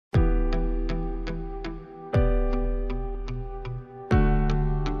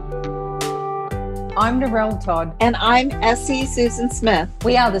I'm Narelle Todd. And I'm Essie Susan Smith.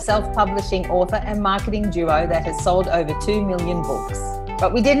 We are the self-publishing author and marketing duo that has sold over 2 million books.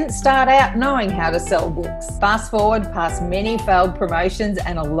 But we didn't start out knowing how to sell books. Fast forward past many failed promotions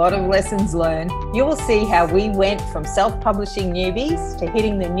and a lot of lessons learned, you will see how we went from self-publishing newbies to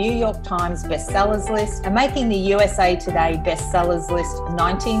hitting the New York Times bestsellers list and making the USA Today bestsellers list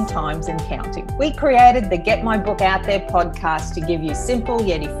 19 times and counting. We created the Get My Book Out There podcast to give you simple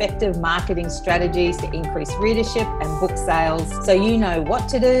yet effective marketing strategies to increase readership and book sales so you know what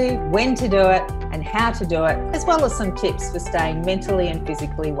to do, when to do it, and how to do it, as well as some tips for staying mentally and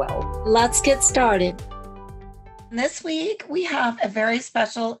physically well. Let's get started. This week, we have a very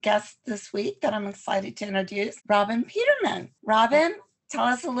special guest this week that I'm excited to introduce, Robyn Peterman. Robyn, tell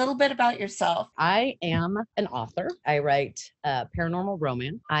us a little bit about yourself. I am an author. I write paranormal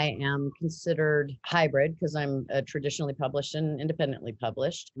romance. I am considered hybrid because I'm traditionally published and independently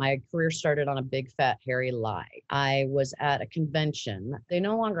published. My career started on a big, fat, hairy lie. I was at a convention. They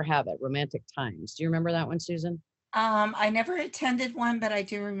no longer have it, Romantic Times. Do you remember that one, Susan? I never attended one, but I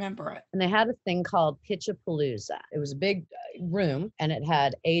do remember it. And they had a thing called Pitch-a-Palooza. It was a big room and it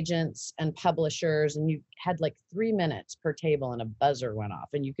had agents and publishers, and you had like 3 minutes per table and a buzzer went off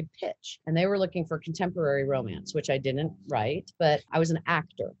and you could pitch. And they were looking for contemporary romance, which I didn't write, but I was an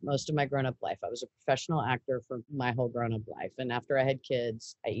actor most of my grown-up life. I was a professional actor for my whole grown-up life. And after I had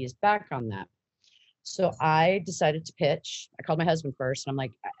kids, I eased back on that. So I decided to pitch. I called my husband first and I'm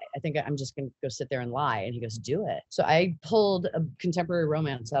like, I think I'm just going to go sit there and lie. And he goes, do it. So I pulled a contemporary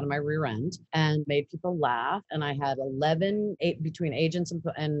romance out of my rear end and made people laugh. And I had 11 between agents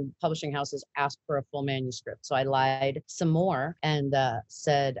and publishing houses ask for a full manuscript. So I lied some more and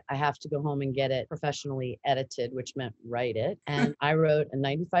said, I have to go home and get it professionally edited, which meant write it. And I wrote a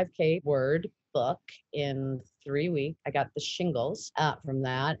 95K word book in 3 weeks. I got the shingles from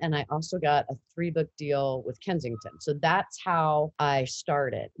that. And I also got a 3-book deal with Kensington. So that's how I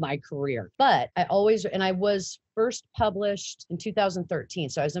started my career. But I was first published in 2013.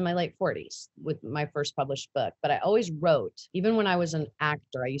 So I was in my late 40s with my first published book, but I always wrote. Even when I was an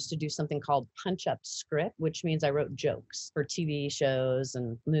actor, I used to do something called punch up script, which means I wrote jokes for TV shows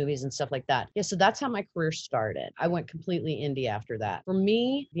and movies and stuff like that. Yeah, so that's how my career started. I went completely indie after that. For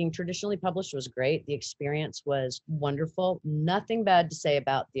me, being traditionally published was great. The experience was wonderful. Nothing bad to say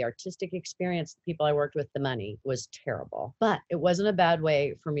about the artistic experience. The people I worked with, the money was terrible, but it wasn't a bad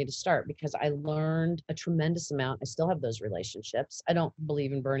way for me to start because I learned a tremendous amount. I still have those relationships. I don't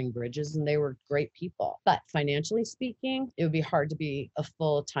believe in burning bridges, and they were great people. But financially speaking, it would be hard to be a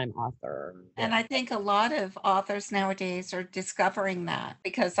full-time author. And I think a lot of authors nowadays are discovering that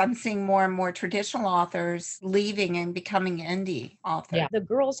because I'm seeing more and more traditional authors leaving and becoming indie authors. Yeah, the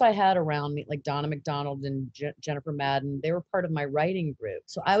girls I had around me, like Donna McDonald and Jennifer Madden, they were part of my writing group.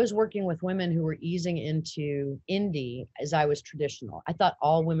 So I was working with women who were easing into indie as I was traditional. I thought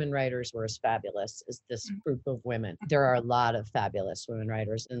all women writers were as fabulous as this group of women. There are a lot of fabulous women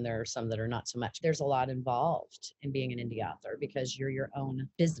writers, and there are some that are not so much. There's a lot involved in being an indie author because you're your own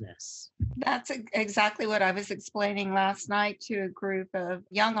business. That's exactly what I was explaining last night to a group of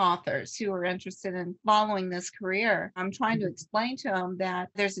young authors who are interested in following this career. I'm trying to explain to them that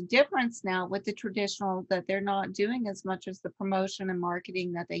there's a difference now with the traditional, that they're not doing as much as the promotion and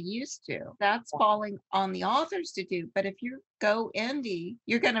marketing that they used to. That's falling on the authors to do. But if you go indie,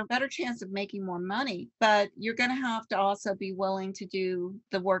 you're going to have a better chance of making more money, but you're going to have to also be willing to do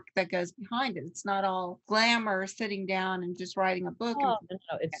the work that goes behind it. It's not all glamour sitting down and just writing a book. No,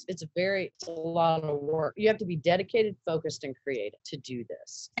 it's a lot of work. You have to be dedicated, focused, and creative to do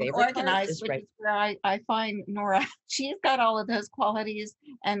this. And organized, which is where I find Nora, she's got all of those qualities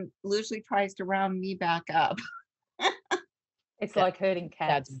and usually tries to round me back up. It's like herding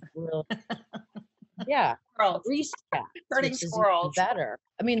cats. That's brilliant. Yeah, greased cat, herding squirrels. Better.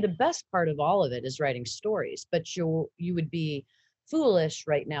 I mean, the best part of all of it is writing stories, but you would be foolish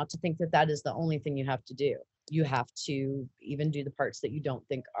right now to think that is the only thing you have to do. You have to even do the parts that you don't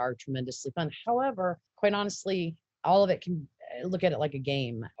think are tremendously fun. However, quite honestly, all of it can look at it like a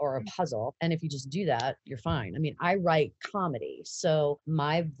game or a puzzle. And if you just do that, you're fine. I mean, I write comedy. So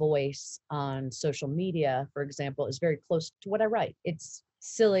my voice on social media, for example, is very close to what I write. It's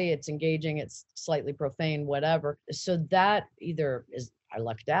silly, it's engaging, it's slightly profane, whatever. So that either is I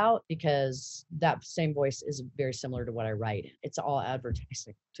lucked out because that same voice is very similar to what I write in. It's all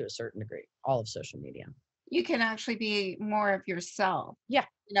advertising to a certain degree, all of social media. You can actually be more of yourself. Yeah.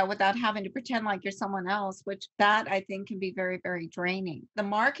 Without having to pretend like you're someone else, which that I think can be very, very draining. The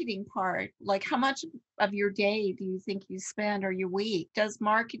marketing part, like how much of your day do you think you spend or your week does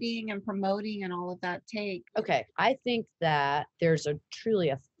marketing and promoting and all of that take? Okay. I think that there's truly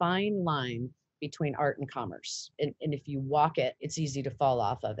a fine line between art and commerce. And if you walk it, it's easy to fall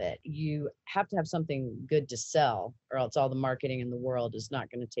off of it. You have to have something good to sell, or else all the marketing in the world is not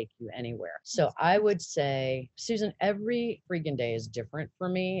going to take you anywhere. So I would say, Susan, every freaking day is different for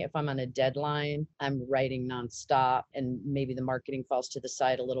me. If I'm on a deadline, I'm writing nonstop, and maybe the marketing falls to the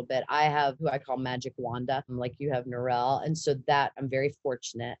side a little bit. I have who I call Magic Wanda, like you have Norel. And so that I'm very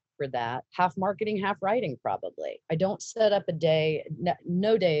fortunate for that. Half marketing, half writing, probably. I don't set up a day,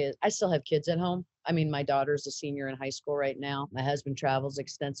 no day. I still have kids at home. I mean, my daughter's a senior in high school right now. My husband travels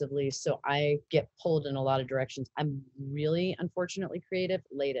extensively, so I get pulled in a lot of directions. I'm really, unfortunately, creative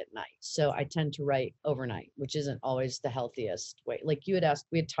late at night. So I tend to write overnight, which isn't always the healthiest way. Like you had asked,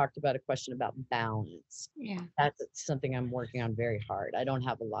 we had talked about a question about balance. Yeah. That's something I'm working on very hard. I don't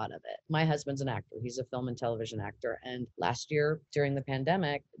have a lot of it. My husband's an actor. He's a film and television actor. And last year during the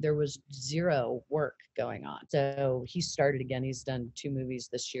pandemic, there was zero work going on. So he started again. He's done 2 movies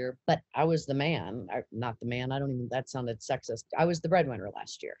this year, but I was the man. Not the man. I don't even, that sounded sexist. I was the breadwinner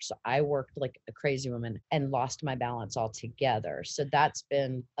last year. So I worked like a crazy woman and lost my balance altogether. So that's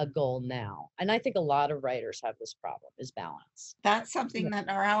been a goal now. And I think a lot of writers have this problem, is balance. That's something that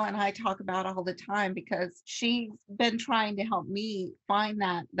Norel and I talk about all the time, because she's been trying to help me find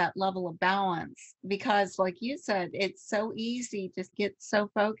that level of balance. Because like you said, it's so easy to get so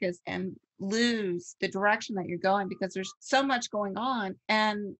focused and lose the direction that you're going, because there's so much going on,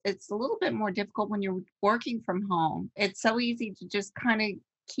 and it's a little bit more difficult when you're working from home. It's so easy to just kind of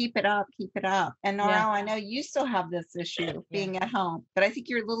keep it up. And Norel, I know you still have this issue being at home, but I think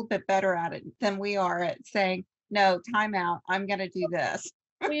you're a little bit better at it than we are at saying, no, time out, I'm going to do this.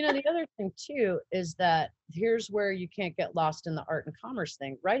 Well, the other thing too is that here's where you can't get lost in the art and commerce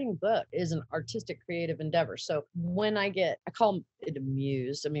thing. Writing book is an artistic, creative endeavor. So when I call it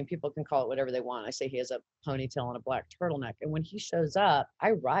amused. I mean, people can call it whatever they want. I say he has a ponytail and a black turtleneck. And when he shows up,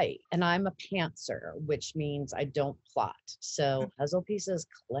 I write, and I'm a pantser, which means I don't plot. So puzzle pieces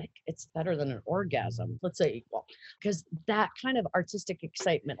click. It's better than an orgasm. Let's say equal, because that kind of artistic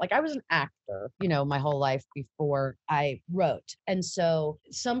excitement, like I was an actor, my whole life before I wrote. And so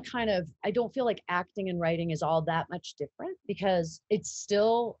I don't feel like acting and writing is all that much different, because it's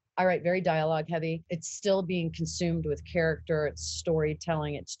still, I write very dialogue heavy. It's still being consumed with character. It's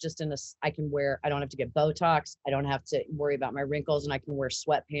storytelling. It's just I don't have to get Botox. I don't have to worry about my wrinkles, and I can wear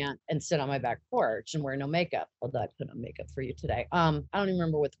sweatpants and sit on my back porch and wear no makeup. Although I put on makeup for you today. I don't even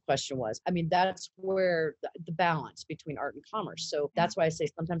remember what the question was. I mean, that's where the balance between art and commerce. So that's why I say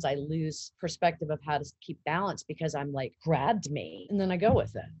sometimes I lose perspective of how to keep balance, because I'm like, grabbed me, and then I go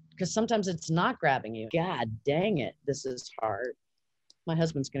with it. Because sometimes it's not grabbing you. God dang it, this is hard. My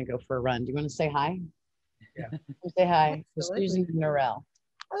husband's going to go for a run. Do you want to say hi? Yeah. Say hi. Absolutely. Susan and Norel.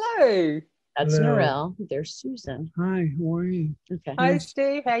 Hello. That's Hello. Norel. There's Susan. Hi, how are you? Okay. Hi,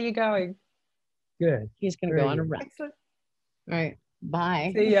 Steve. How you going? Good. He's going to Very go on a good. run. Excellent. All right.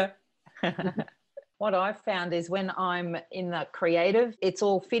 Bye. See ya. What I've found is when I'm in the creative, it's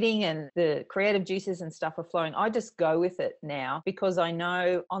all fitting and the creative juices and stuff are flowing. I just go with it now, because I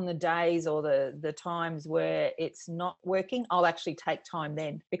know on the days or the times where it's not working, I'll actually take time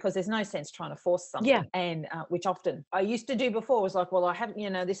then, because there's no sense trying to force something. Yeah. And which often I used to do before was like, well, I haven't,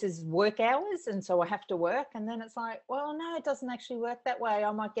 this is work hours, and so I have to work. And then it's like, well, no, it doesn't actually work that way.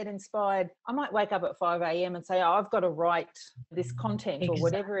 I might get inspired. I might wake up at 5 a.m. and say, oh, I've got to write this content or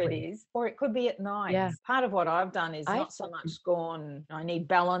whatever it is, or it could be at night. Yeah. Part of what I've done is not so much gone, I need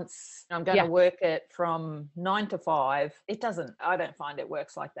balance, I'm going to work it from 9 to 5. I don't find it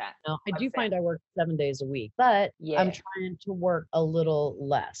works like that. No, I do find I work 7 days a week, but I'm Yeah. trying to work a little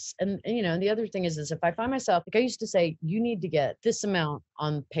less. And the other thing is if I find myself, like I used to say, you need to get this amount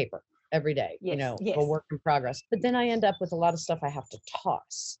on paper every day, Yes, a work in progress. But then I end up with a lot of stuff I have to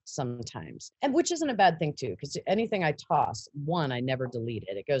toss sometimes, and which isn't a bad thing too, because anything I toss, I never delete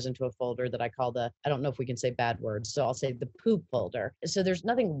it. It goes into a folder that I call I don't know if we can say bad words, so I'll say the poop folder. So there's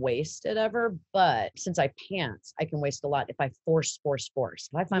nothing wasted ever, but since I pants, I can waste a lot if I force.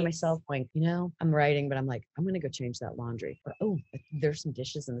 If I find myself going, I'm writing, but I'm like, I'm going to go change that laundry. Or, oh, there's some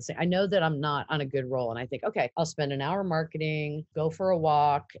dishes in the sink. I know that I'm not on a good roll, and I think, okay, I'll spend an hour marketing, go for a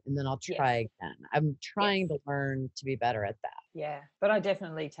walk, and then I'll try again. I'm trying to learn to be better at that. Yeah. But I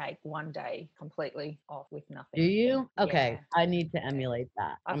definitely take one day completely off with nothing. Do you? Okay. Yeah. I need to emulate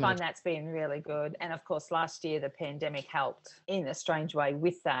that. I find that's been really good. And of course, last year, the pandemic helped in a strange way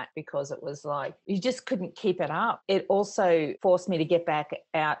with that, because it was like, you just couldn't keep it up. It also forced me to get back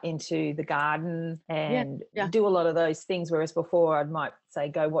out into the garden and do a lot of those things. Whereas before I might say,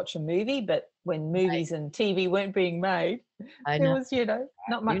 go watch a movie, but when movies and TV weren't being made. I There know. was,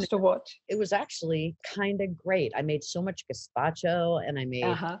 not You much to watch. It was actually kind of great. I made so much gazpacho and I made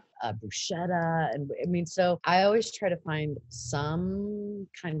Uh-huh. bruschetta. And I mean, so I always try to find some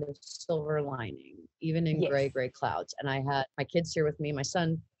kind of silver lining, even in Yes. gray clouds. And I had my kids here with me, my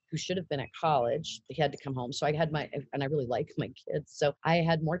son, who should have been at college, he had to come home. So I had and I really like my kids. So I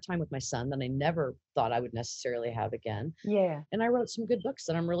had more time with my son than I never thought I would necessarily have again. Yeah. And I wrote some good books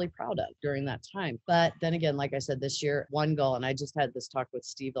that I'm really proud of during that time. But then again, like I said, this year, one goal, and I just had this talk with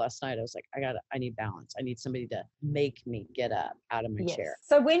Steve last night. I was like, I need balance. I need somebody to make me get up out of my Yes. chair.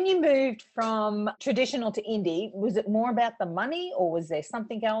 So when you moved from traditional to indie, was it more about the money, or was there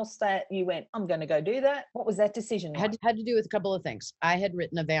something else that you went, I'm going to go do that? What was that decision like? Had to do with a couple of things. I had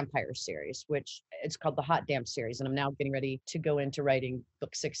written a vampire series, which it's called the Hot Damp series. And I'm now getting ready to go into writing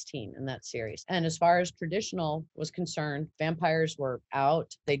book 16 in that series. And as far as traditional was concerned, vampires were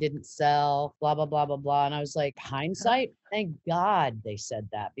out. They didn't sell, blah, blah, blah, blah, blah. And I was like, hindsight, thank God they said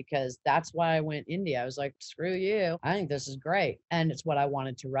that, because that's why I went indie. I was like, screw you. I think this is great. And it's what I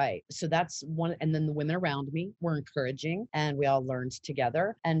wanted to write. So that's one. And then the women around me were encouraging and we all learned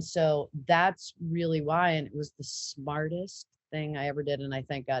together. And so that's really why. And it was the smartest thing I ever did. And I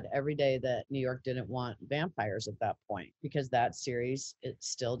thank God every day that New York didn't want vampires at that point, because that series, it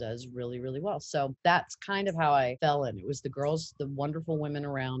still does really, really well. So that's kind of how I fell in. It was the girls, the wonderful women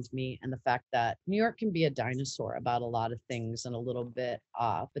around me, and the fact that New York can be a dinosaur about a lot of things and a little bit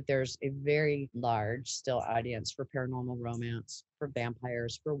off, but there's a very large still audience for paranormal romance, for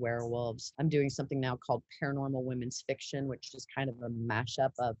vampires, for werewolves. I'm doing something now called paranormal women's fiction, which is kind of a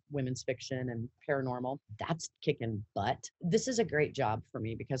mashup of women's fiction and paranormal. That's kicking butt. This is a great job for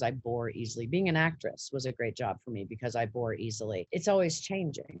me because I bore easily. Being an actress was a great job for me because I bore easily. It's always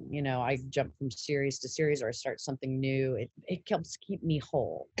changing. I jump from series to series, or I start something new. It helps keep me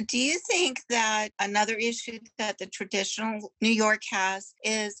whole. Do you think that another issue that the traditional New York has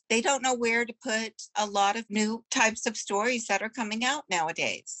is they don't know where to put a lot of new types of stories that are coming out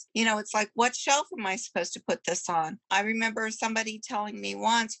nowadays? It's like, what shelf am I supposed to put this on? I remember somebody telling me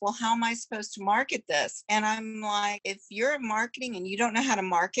once, well, how am I supposed to market this? And I'm like, if you're in marketing and you don't know how to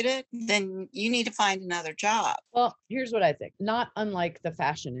market it, then you need to find another job. Well, here's what I think. Not unlike the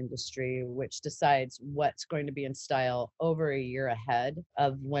fashion industry, which decides what's going to be in style over a year ahead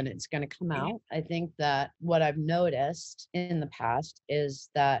of when it's going to come out. I think that what I've noticed in the past is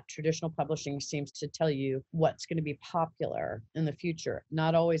that traditional publishing seems to tell you what's going to be popular in the future,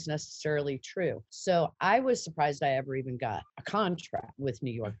 not always necessarily true. So I was surprised I ever even got a contract with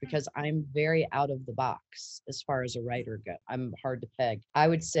New York, because I'm very out of the box as far as a writer goes. I'm hard to peg. I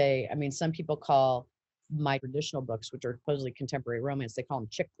would say, some people call my traditional books, which are supposedly contemporary romance, they call them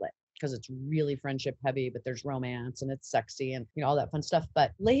chick lit, because it's really friendship heavy, but there's romance and it's sexy and all that fun stuff.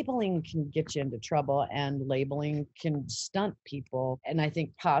 But labeling can get you into trouble, and labeling can stunt people. And I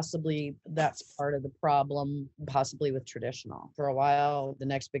think possibly that's part of the problem, possibly with traditional. For a while, the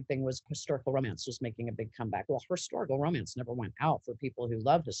next big thing was historical romance was making a big comeback. Well, historical romance never went out for people who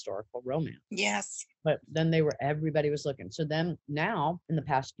love historical romance. Yes. But then everybody was looking. So then now in the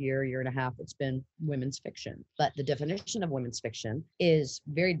past year and a half, it's been women's fiction. But the definition of women's fiction is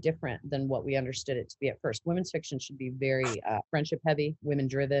very different than what we understood it to be at first. Women's fiction should be very friendship heavy, women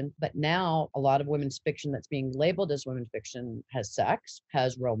driven. But now a lot of women's fiction that's being labeled as women's fiction has sex,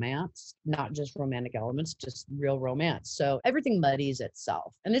 has romance, not just romantic elements, just real romance. So everything muddies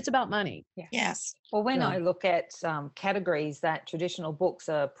itself, and it's about money. Yeah. Yes. Well, when I look at categories that traditional books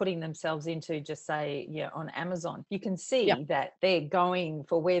are putting themselves into, just say, on Amazon, you can see that they're going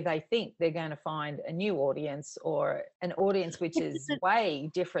for where they think they're going to find a new audience, or an audience which is way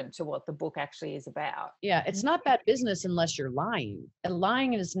different to what the book actually is about. Yeah, it's not bad business unless you're lying. And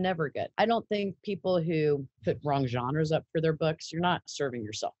lying is never good. I don't think people who put wrong genres up for their books, you're not serving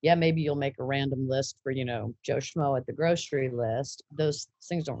yourself. Yeah, maybe you'll make a random list for, Joe Schmo at the grocery list. Those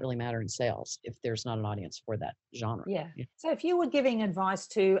things don't really matter in sales if there's not an audience for that genre. Yeah. So if you were giving advice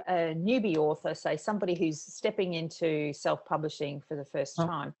to a newbie author, say somebody who's stepping into self-publishing for the first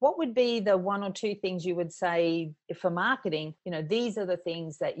time, what would be the one or two things you would say for marketing? These are the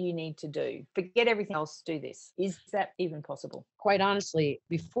things that you need to do. Forget everything else, do this. Is that even possible? Quite honestly,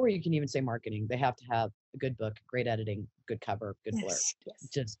 before you can even say marketing, they have to have a good book, great editing, good cover, good blurb. Yes.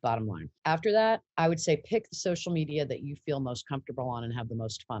 Just bottom line. After that, I would say pick the social media that you feel most comfortable on and have the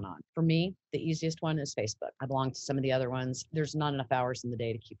most fun on. For me, the easiest one is Facebook. I belong to some of the other ones. There's not enough hours in the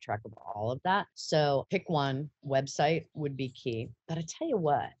day to keep track of all of that. So pick one. Website would be key. But I tell you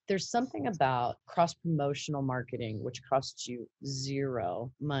what, there's something about cross-promotional marketing, which costs you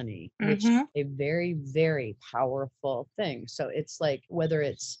zero money, which is a very, very powerful thing. So it's like, whether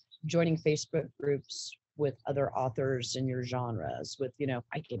it's joining Facebook groups with other authors in your genres with,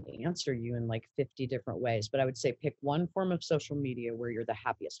 I can answer you in like 50 different ways, but I would say pick one form of social media where you're the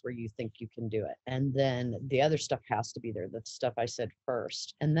happiest, where you think you can do it. And then the other stuff has to be there, the stuff I said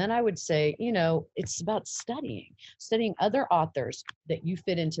first. And then I would say, it's about studying other authors that you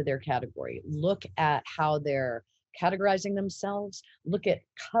fit into their category. Look at how they're categorizing themselves, look at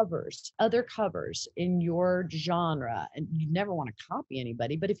other covers in your genre. And you never want to copy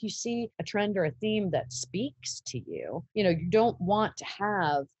anybody, but if you see a trend or a theme that speaks to you, you don't want to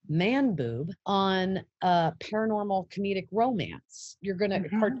have man boob on a paranormal comedic romance. You're going to,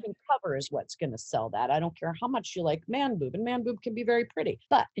 cartoon cover is what's going to sell that. I don't care how much you like man boob, and man boob can be very pretty,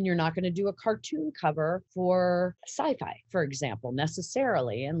 and you're not going to do a cartoon cover for sci-fi, for example,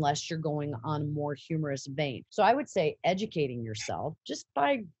 necessarily, unless you're going on a more humorous vein. So I would say educating yourself just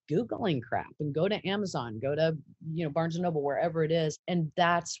by Googling crap, and go to Amazon, go to, Barnes and Noble, wherever it is. And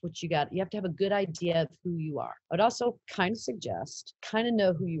that's what you got. You have to have a good idea of who you are. I'd also kind of suggest,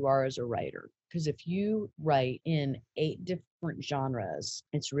 know who you are as a writer. Because if you write in 8 different genres,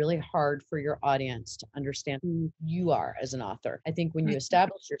 it's really hard for your audience to understand who you are as an author. I think when you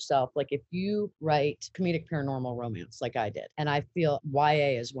establish yourself, like if you write comedic paranormal romance like I did, and I feel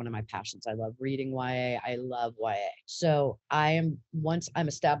YA is one of my passions. I love reading YA. I love YA. So once I'm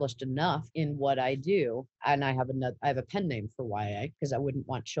established enough in what I do, and I have a pen name for YA because I wouldn't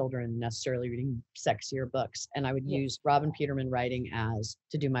want children necessarily reading sexier books. And I would use Robyn Peterman writing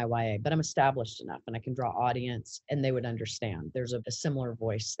to do my YA, but I'm established enough and I can draw audience and they would understand. There's a similar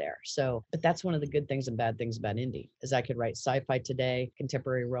voice there. So, but that's one of the good things and bad things about indie is I could write sci-fi today,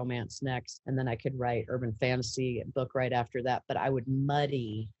 contemporary romance next, and then I could write urban fantasy book right after that. But I would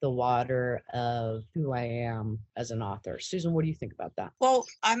muddy the water of who I am as an author. Susan, what do you think about that? Well,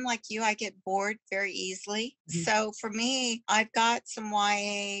 I'm like you. I get bored very easily. So for me, I've got some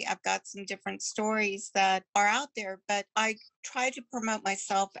YA, I've got some different stories that are out there, but I try to promote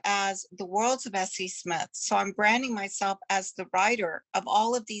myself as the worlds of S.E. Smith. So I'm branding myself as the writer of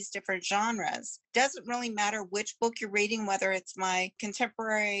all of these different genres. Doesn't really matter which book you're reading, whether it's my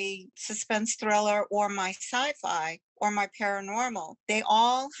contemporary suspense thriller or my sci-fi or my paranormal. They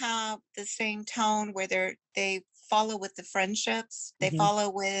all have the same tone where they follow with the friendships, they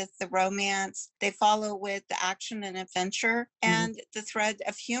follow with the romance, they follow with the action and adventure, and the thread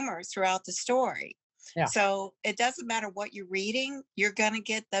of humor throughout the story. Yeah. So it doesn't matter what you're reading, you're going to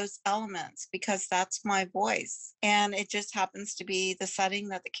get those elements because that's my voice. And it just happens to be the setting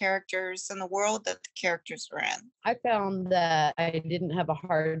that the characters and the world that the characters are in. I found that I didn't have a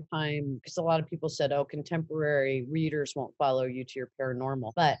hard time because a lot of people said, contemporary readers won't follow you to your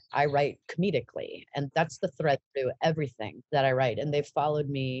paranormal, but I write comedically. And that's the thread through everything that I write. And they have followed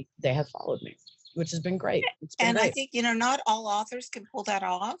me, which has been great. I think, not all authors can pull that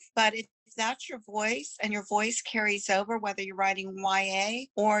off, but if that's your voice and your voice carries over, whether you're writing YA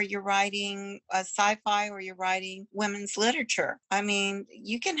or you're writing a sci-fi or you're writing women's literature. I mean,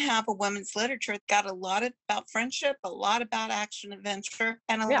 you can have a women's literature that got a lot about friendship, a lot about action adventure,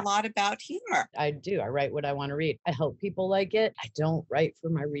 and a lot about humor. I do. I write what I want to read. I hope people like it. I don't write for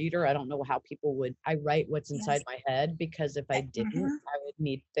my reader. I don't know how people would. I write what's inside my head because if I didn't, I would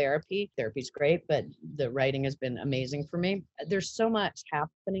need therapy. Therapy's great, but the writing has been amazing for me. There's so much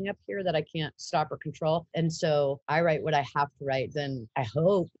happening up here that I can't stop or control. And so I write what I have to write. Then I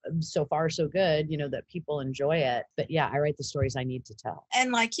hope so far so good, that people enjoy it. But I write the stories I need to tell.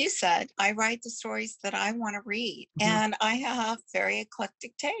 And like you said, I write the stories that I want to read. And I have very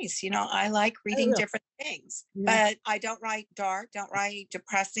eclectic taste. I like reading different things, but I don't write dark, don't write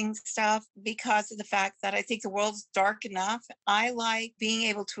depressing stuff because of the fact that I think the world's dark enough. I like being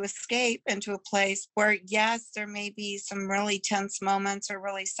able to escape into a place where, yes, there may be some really tense moments or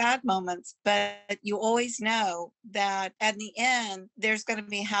really sad moments, but you always know that at the end, there's going to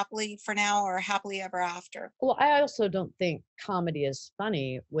be happily for now or happily ever after. Well, I also don't think comedy is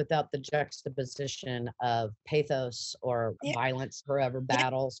funny without the juxtaposition of pathos or violence, forever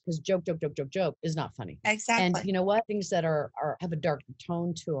battles, because joke is not funny. Exactly. And you know what? Things that have a dark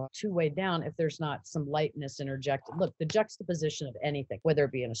tone to them, two-way down, if there's not some lightness interjected. Look, the juxtaposition of anything, whether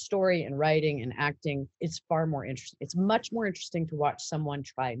it be in a story, in writing, in acting, it's far more interesting. It's much more interesting to watch someone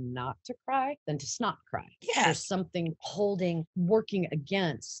try not to cry than to snot cry. Yes. There's something working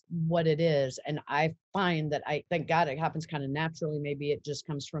against what it is. And I find that thank God it happens kind of naturally. Maybe it just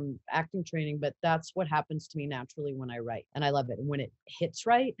comes from acting training, but that's what happens to me naturally when I write. And I love it. And when it hits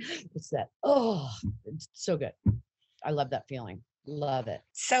right, it's that, it's so good. I love that feeling. Love it.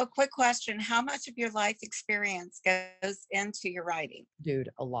 So, quick question. How much of your life experience goes into your writing? Dude,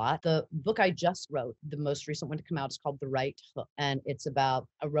 a lot. The book I just wrote, the most recent one to come out, is called The Right Hook. And it's about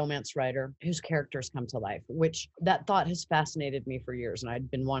a romance writer whose characters come to life, which that thought has fascinated me for years. And I'd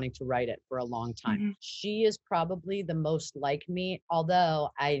been wanting to write it for a long time. Mhm. She is probably the most like me, although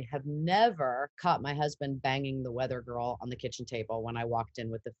I have never caught my husband banging the weather girl on the kitchen table when I walked in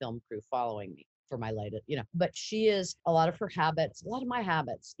with the film crew following me for my latest, but she is a lot of her habits, a lot of my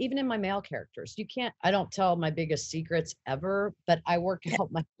habits, even in my male characters. I don't tell my biggest secrets ever, but I work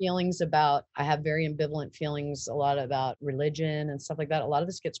out my feelings I have very ambivalent feelings, a lot about religion and stuff like that. A lot of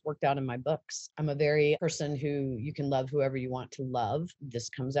this gets worked out in my books. I'm a very person who you can love whoever you want to love. This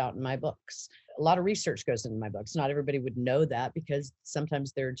comes out in my books. A lot of research goes into my books. Not everybody would know that because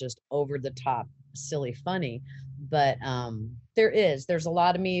sometimes they're just over the top, silly, funny. But there's a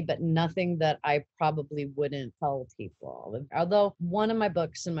lot of me, but nothing that I probably wouldn't tell people. Although one of my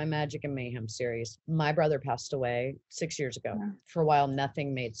books in my Magic and Mayhem series, my brother passed away 6 years ago. Yeah. For a while,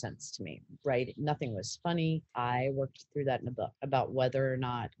 nothing made sense to me, right? Nothing was funny. I worked through that in a book about whether or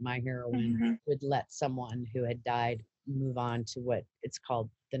not my heroine Mhm. would let someone who had died move on to what it's called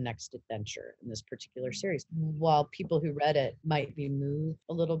the next adventure in this particular series. While people who read it might be moved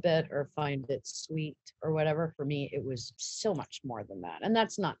a little bit or find it sweet or whatever, for me, it was so much more than that. And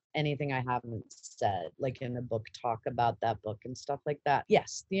that's not anything I haven't said, like in the book talk about that book and stuff like that.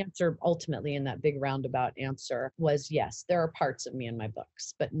 Yes, the answer ultimately in that big roundabout answer was yes, there are parts of me in my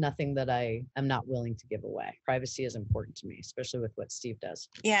books, but nothing that I am not willing to give away. Privacy is important to me, especially with what Steve does.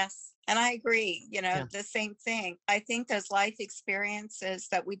 Yes. And I agree, Yeah. the same thing. I think those life experiences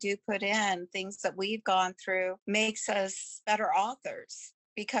that we do put in, things that we've gone through, makes us better authors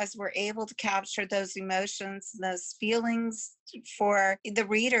because we're able to capture those emotions, those feelings for the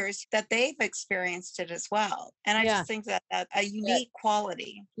readers that they've experienced it as well. And I Yeah. just think that that's a unique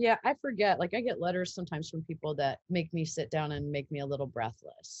quality. Yeah, I forget. Like, I get letters sometimes from people that make me sit down and make me a little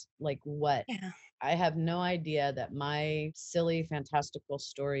breathless. Like, what? Yeah. I have no idea that my silly, fantastical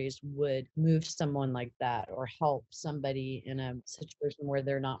stories would move someone like that or help somebody in a situation where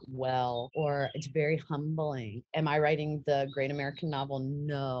they're not well, or it's very humbling. Am I writing the great American novel?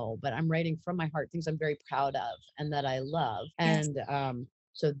 No, but I'm writing from my heart things I'm very proud of and that I love. Yes. And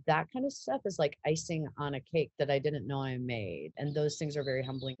so that kind of stuff is like icing on a cake that I didn't know I made. And those things are very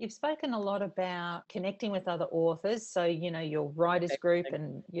humbling. You've spoken a lot about connecting with other authors. So, your writers group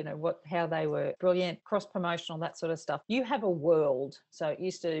and, how they were brilliant, cross-promotional, that sort of stuff. You have a world. So it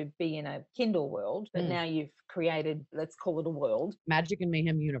used to be in a Kindle world, but now you've created, let's call it a world. Magic and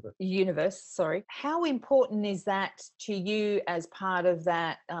Mayhem Universe, sorry. How important is that to you as part of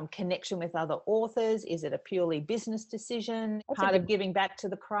that connection with other authors? Is it a purely business decision? Part of giving back to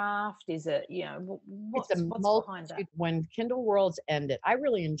the craft? Is it, what's behind that? When Kindle Worlds ended, I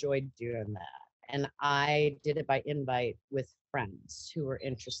really enjoyed doing that. And I did it by invite with friends who were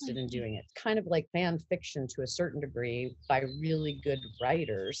interested in doing it. Kind of like fan fiction to a certain degree by really good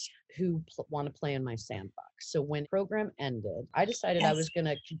writers who want to play in my sandbox. So when the program ended, I decided I was going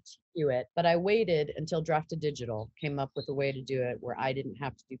to continue it, but I waited until Draft to Digital came up with a way to do it where I didn't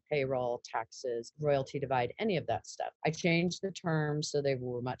have to do payroll, taxes, royalty divide, any of that stuff. I changed the terms so they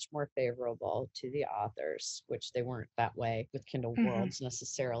were much more favorable to the authors, which they weren't that way with Kindle Worlds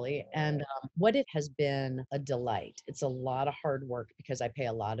necessarily. And what it has been a delight. It's a lot of hard work because I pay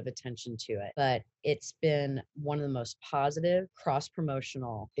a lot of attention to it, but it's been one of the most positive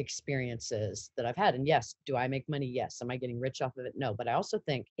cross-promotional experiences that I've had. And yes, do I make money? Yes. Am I getting rich off of it? No. But I also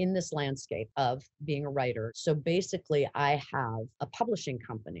think in this landscape of being a writer, so basically I have a publishing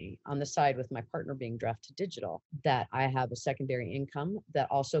company on the side with my partner being Draft to Digital, that I have a secondary income that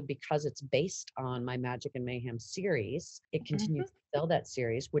also, because it's based on my Magic and Mayhem series, it continues to sell that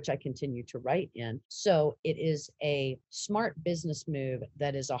series, which I continue to write in. So it is a smart business move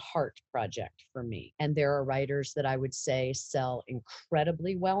that is a heart project for me. And there are writers that I would say sell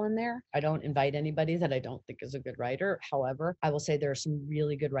incredibly well in there. I don't invite anybody that I don't think is a good writer. However, I will say there are some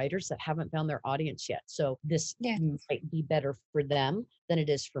really good writers that haven't found their audience yet. So this might be better for them than it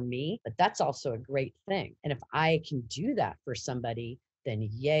is for me, but that's also a great thing. And if I can do that for somebody, then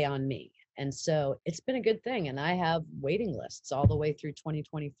yay on me. And so it's been a good thing. And I have waiting lists all the way through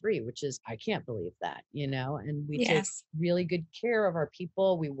 2023, which is, I can't believe that, and we take really good care of our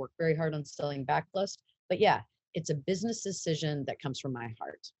people. We work very hard on selling backlist. But yeah, it's a business decision that comes from my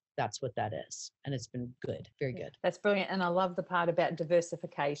heart. that's what that is. And it's been good, very good. That's brilliant. And I love the part about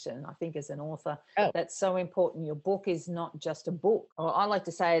diversification. I think as an author, that's so important. Your book is not just a book. Or I like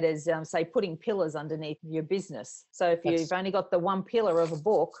to say it as, say, putting pillars underneath your business. So if you've only got the one pillar of a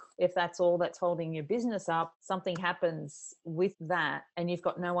book, if that's all that's holding your business up, something happens with that and you've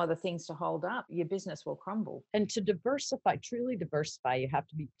got no other things to hold up, your business will crumble. And to diversify, truly diversify, you have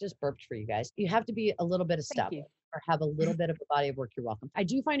to be, just burped for you guys, you have to be a little bit established or have a little bit of a body of work. You're welcome. I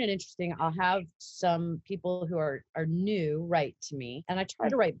do find it interesting. I'll have some people who are new write to me, and I try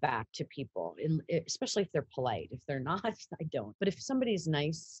to write back to people, especially if they're polite. If they're not, I don't. But if somebody's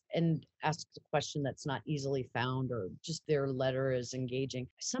nice and asks a question that's not easily found, or just their letter is engaging,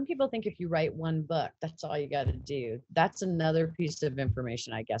 some people think if you write one book, that's all you got to do. That's another piece of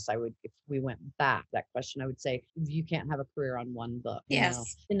information, I guess I would, if we went back that question, I would say you can't have a career on one book. Yes.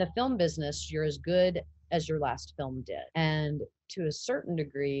 You know? In the film business, you're as good as your last film did. And to a certain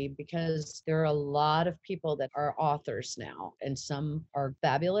degree, because there are a lot of people that are authors now, and some are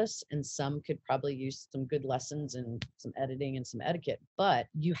fabulous, and some could probably use some good lessons and some editing and some etiquette, but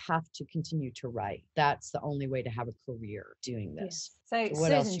you have to continue to write. That's the only way to have a career doing this. So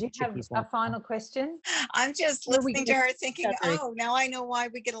Susan, do you have a final question? I'm just listening to her thinking, oh, now I know why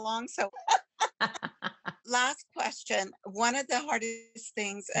we get along so Last question. One of the hardest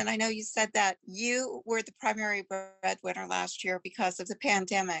things, and I know you said that you were the primary breadwinner last year because of the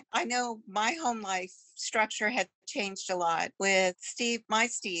pandemic. I know my home life structure had changed a lot with Steve, my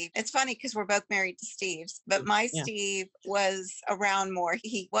Steve. It's funny because we're both married to Steves, but my Steve was around more.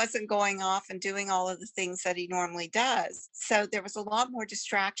 He wasn't going off and doing all of the things that he normally does. So there was a lot more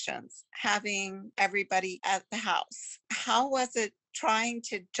distractions having everybody at the house. How was it trying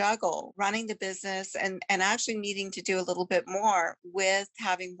to juggle running the business and actually needing to do a little bit more with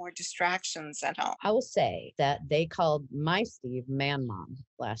having more distractions at home? I will say that they called my Steve Man Mom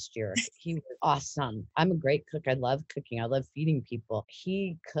last year. He was awesome. I'm a great cook. I love cooking. I love feeding people.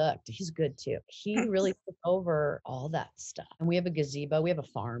 He cooked. He's good too. He really took over all that stuff. And we have a gazebo. We have a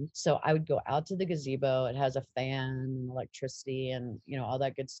farm. So I would go out to the gazebo. It has a fan and electricity and, you know, all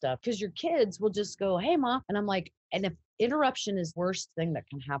that good stuff. Because your kids will just go, hey, Mom. And I'm like, and if interruption is worst thing that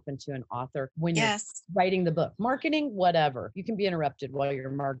can happen to an author when you're writing the book, marketing, whatever, you can be interrupted while you're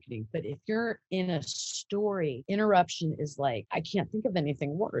marketing. But if you're in a story, interruption is like, I can't think of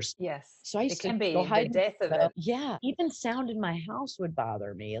anything worse. Yes. So I used it can to be go hide the death of it. Yeah. Even sound in my house would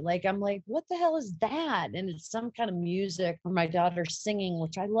bother me. Like, I'm like, what the hell is that? And it's some kind of music or my daughter singing,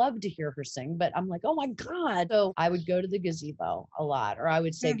 which I love to hear her sing, but I'm like, oh my God. So I would go to the gazebo a lot, or I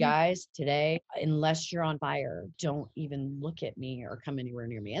would say, guys, today, unless you're on fire, don't even look at me or come anywhere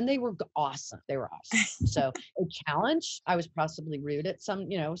near me. And they were awesome. They were awesome. So a challenge. I was possibly rude at some,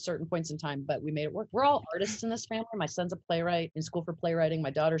 you know, certain points in time, but we made it work. We're all artists in this family. My son's a playwright in school for playwriting. My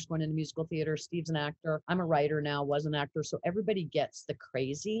daughter's going into musical theater. Steve's an actor. I'm a writer now, was an actor. So everybody gets the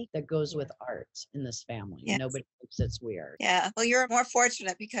crazy that goes with art in this family. Yes. Nobody thinks it's weird. Yeah. Well, you're more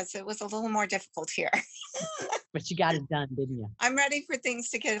fortunate because it was a little more difficult here. But you got it done, didn't you? I'm ready for things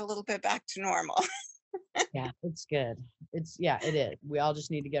to get a little bit back to normal. Yeah, it's good. It is. We all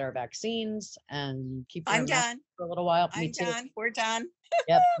just need to get our vaccines and keep I'm done for a little while. I'm done. We're done.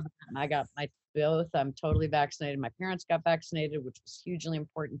 Yep. I got my both. I'm totally vaccinated. My parents got vaccinated, which was hugely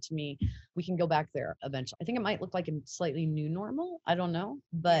important to me. We can go back there eventually. I think it might look like a slightly new normal. I don't know,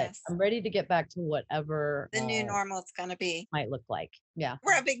 but I'm ready to get back to whatever the new normal is going to be. Might look like. Yeah.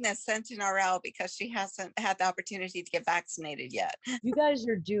 We're rubbing this scent in RL because she hasn't had the opportunity to get vaccinated yet. You guys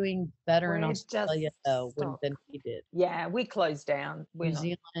are doing better in Australia though than we did. Yeah, we closed down. New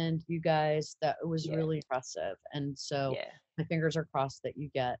Zealand, you guys, that was really impressive. And so my fingers are crossed that you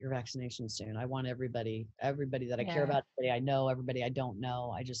get your vaccination soon. I want everybody that I care about, everybody I know, everybody I don't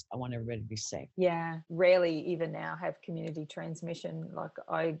know. I want everybody to be safe. Yeah. Rarely even now have community transmission.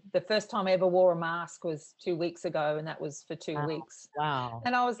 Like the first time I ever wore a mask was 2 weeks ago, and that was for 2 weeks. Wow.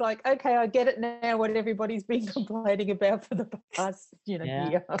 And I was like, okay, I get it now, what everybody's been complaining about for the past,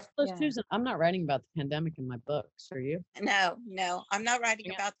 year. So Susan, I'm not writing about the pandemic in my books. Are you? No, I'm not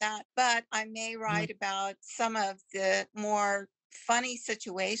writing about that, but I may write about some of the more funny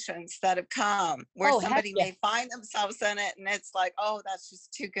situations that have come where somebody may find themselves in it and it's like, oh, that's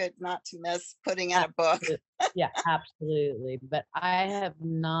just too good not to miss putting in a book. Yeah, absolutely. But I have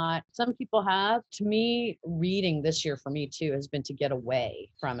not. Some people have. To me, reading this year for me too has been to get away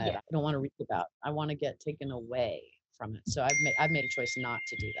from it. I don't want to read about it. I want to get taken away from it. So I've made a choice not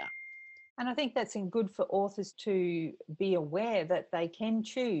to do that. And I think that's good for authors to be aware that they can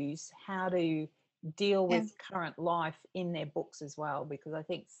choose how to deal with current life in their books as well, because I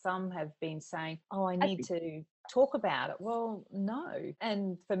think some have been saying, oh, I need to talk about it. Well, no.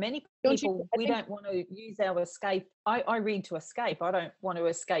 And for many people, we don't want to use our escape. I read to escape. I don't want to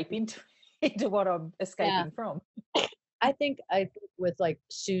escape into what I'm escaping from. I think with like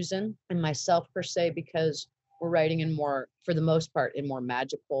Susan and myself per se, because we're writing in more, for the most part, in more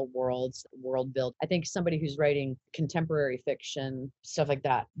magical worlds, world build. I think somebody who's writing contemporary fiction, stuff like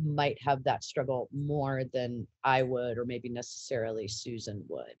that, might have that struggle more than I would, or maybe necessarily Susan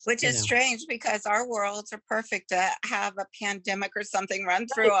would. Which is strange, because our worlds are perfect to have a pandemic or something run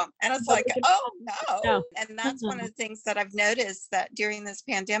through them. And it's like, oh no. And that's one of the things that I've noticed, that during this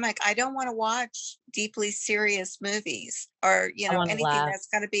pandemic, I don't want to watch deeply serious movies or, anything that's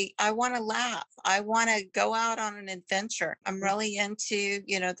going to be, I want to laugh. I want to go out on an adventure. I'm really into,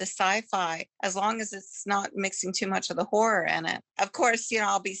 the sci-fi, as long as it's not mixing too much of the horror in it. Of course,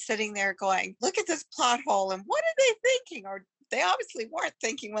 I'll be sitting there going, look at this plot hole, and what are they thinking? Or they obviously weren't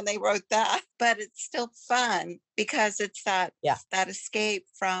thinking when they wrote that, but it's still fun because it's that escape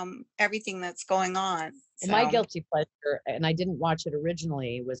from everything that's going on. So. My guilty pleasure, and I didn't watch it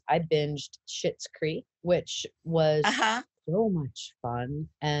originally, was I binged Schitt's Creek, which was so much fun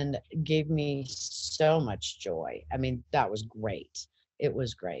and gave me so much joy. I mean, that was great. It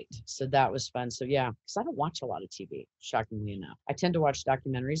was great. So that was fun. So yeah, because I don't watch a lot of TV, shockingly enough. I tend to watch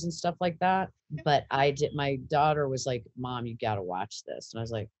documentaries and stuff like that. But my daughter was like, Mom, you got to watch this. And I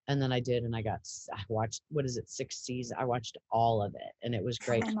was like, and then I did. And I watched, 6 seasons. I watched all of it. And it was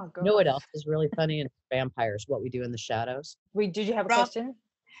great. Oh my God. You know what else is really funny? And vampires, What We Do in the Shadows. Did you have a question?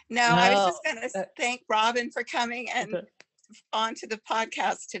 No, I was just going to thank Robyn for coming and onto the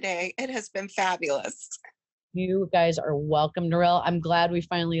podcast today. It has been fabulous. You guys are welcome, Narelle. I'm glad we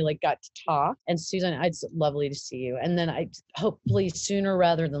finally got to talk. And Susan, it's lovely to see you. And then I hopefully sooner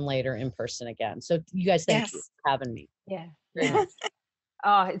rather than later in person again. So you guys, thank you for having me. Yeah.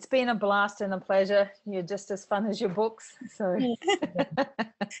 Oh, it's been a blast and a pleasure. You're just as fun as your books. So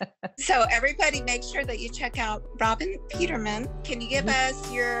So everybody, make sure that you check out Robyn Peterman. Can you give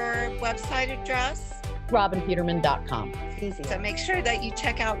us your website address? RobynPeterman.com. Easy. So make sure that you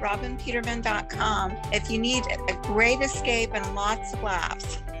check out RobynPeterman.com if you need a great escape and lots of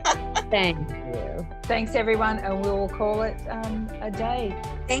laughs. Thank you. Thanks, everyone, and we will call it a day.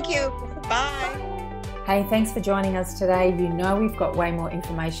 Thank you. Bye. Hey, thanks for joining us today. We've got way more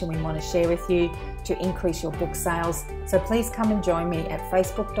information we want to share with you to increase your book sales. So please come and join me at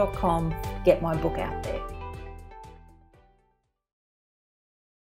facebook.com. Get my book out there.